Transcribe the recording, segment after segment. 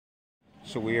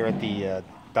So we are at the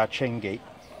Cheng gate.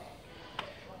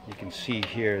 You can see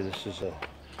here, this is a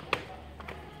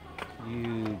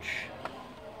huge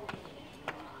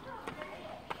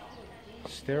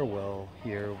stairwell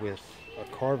here with a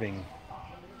carving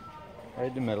right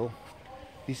in the middle.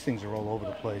 These things are all over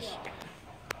the place.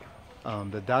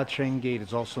 The Cheng gate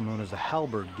is also known as the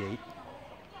halberd gate,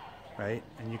 right?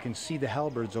 And you can see the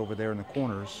halberds over there in the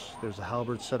corners. There's a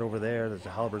halberd set over there, there's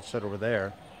a halberd set over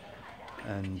there.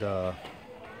 And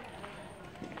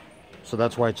so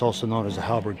that's why it's also known as the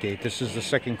halberd gate. This is the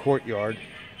second courtyard.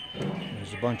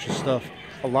 There's a bunch of stuff.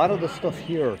 A lot of the stuff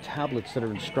here are tablets that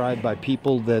are inscribed by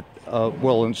people that,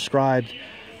 inscribed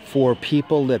for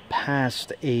people that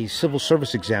passed a civil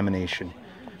service examination.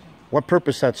 What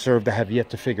purpose that served, I have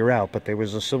yet to figure out, but there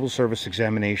was a civil service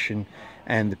examination,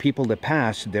 and the people that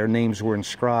passed, their names were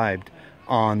inscribed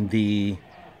on the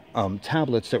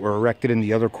tablets that were erected in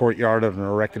the other courtyard and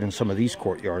are erected in some of these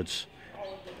courtyards.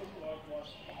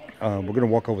 We're going to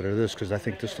walk over to this because I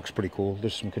think this looks pretty cool.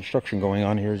 There's some construction going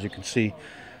on here, as you can see.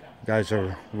 Guys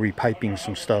are repiping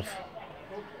some stuff.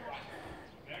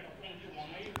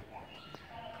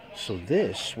 So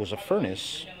this was a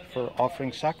furnace for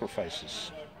offering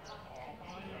sacrifices.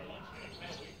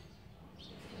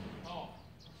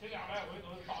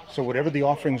 So whatever the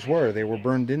offerings were, they were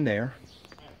burned in there,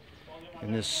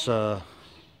 in this little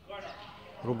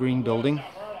green building,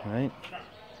 right?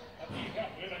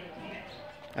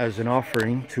 As an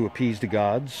offering to appease the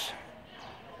gods,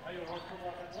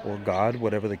 or God,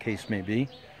 whatever the case may be.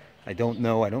 I don't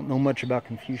know much about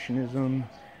Confucianism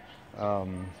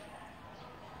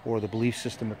or the belief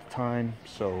system at the time,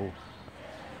 so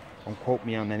don't quote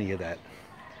me on any of that.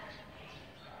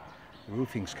 The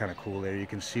roofing's kind of cool there. You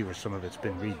can see where some of it's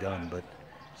been redone, but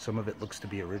some of it looks to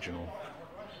be original.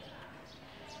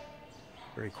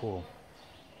 Very cool.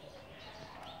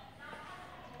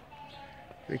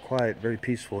 Very quiet, very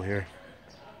peaceful here.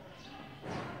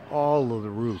 All of the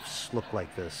roofs look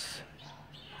like this.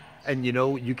 And you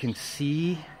know, you can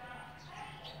see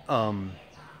the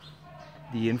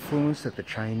influence that the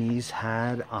Chinese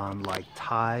had on like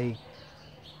Thai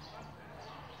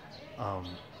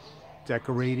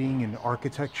decorating and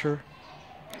architecture,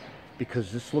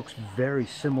 because this looks very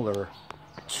similar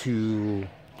to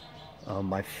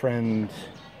my friend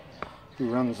who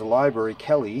runs the library,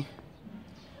 Kelly.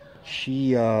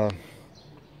 She goes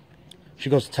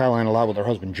to Thailand a lot with her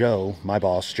husband Joe, my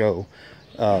boss Joe,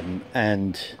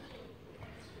 and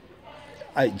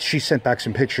she sent back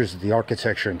some pictures of the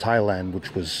architecture in Thailand,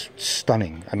 which was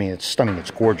stunning. I mean, it's stunning.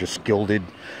 It's gorgeous, gold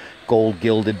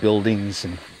gilded buildings,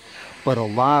 but a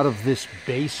lot of this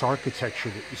base architecture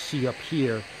that you see up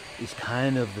here is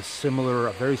kind of a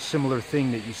very similar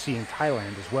thing that you see in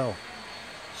Thailand as well.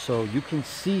 So you can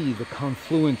see the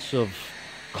confluence of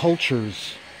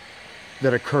cultures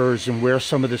that occurs and where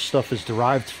some of this stuff is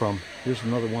derived from. Here's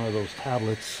another one of those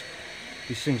tablets.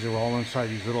 These things are all inside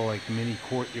these little like mini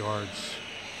courtyards,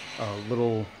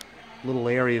 little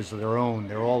areas of their own.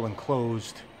 They're all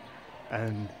enclosed,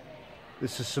 and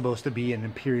this is supposed to be an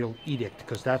imperial edict,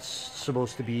 because that's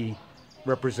supposed to be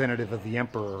representative of the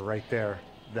emperor right there.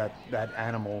 That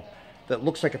animal that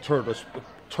looks like a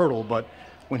turtle, but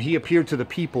when he appeared to the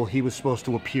people, he was supposed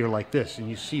to appear like this. And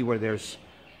you see where there's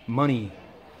money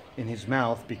in his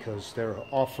mouth, because they're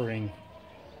offering,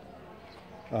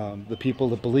 the people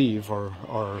that believe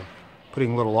are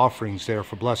putting little offerings there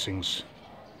for blessings.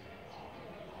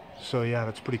 So yeah,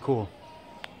 that's pretty cool.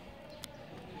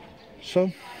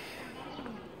 So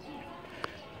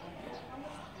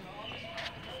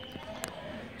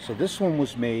this one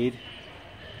was made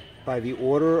by the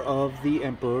order of the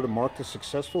emperor to mark the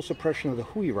successful suppression of the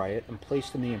Hui riot and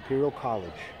placed in the Imperial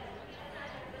College.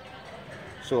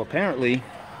 So apparently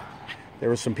there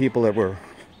were some people that were,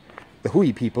 the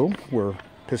Hui people were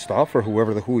pissed off, or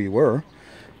whoever the Hui were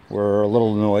a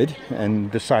little annoyed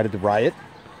and decided to riot.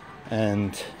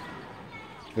 And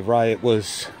the riot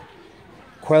was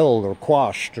quelled or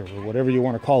quashed, or whatever you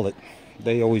want to call it.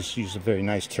 They always use a very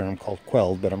nice term called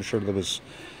quelled, but I'm sure there was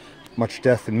much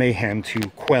death and mayhem to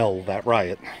quell that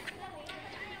riot.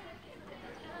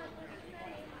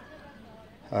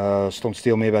 Stone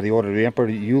steel made by the order of the emperor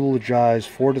to eulogize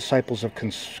 4 disciples of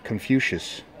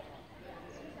Confucius.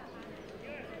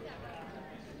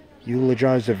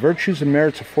 Eulogize the virtues and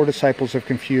merits of 4 disciples of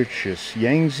Confucius: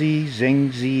 Yangzi,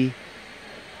 Zhengzi,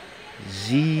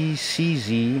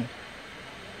 Zizi,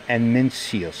 and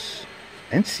Mencius.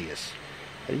 Mencius?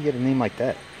 How do you get a name like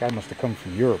that? Guy must have come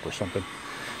from Europe or something.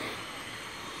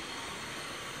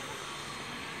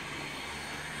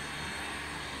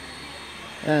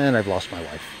 And I've lost my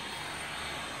wife.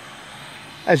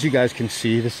 As you guys can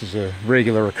see, this is a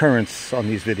regular occurrence on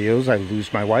these videos. I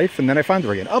lose my wife and then I find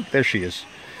her again. Oh, there she is.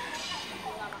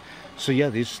 So yeah,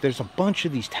 there's a bunch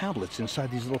of these tablets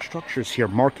inside these little structures here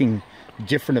marking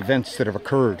different events that have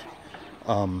occurred.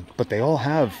 But they all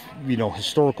have, you know,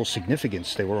 historical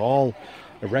significance. They were all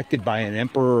erected by an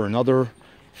emperor or another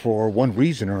for one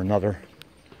reason or another.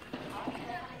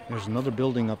 There's another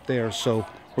building up there. So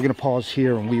we're going to pause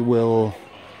here and we will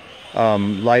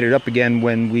light it up again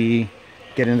when we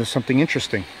get into something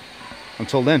interesting.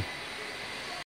 Until then.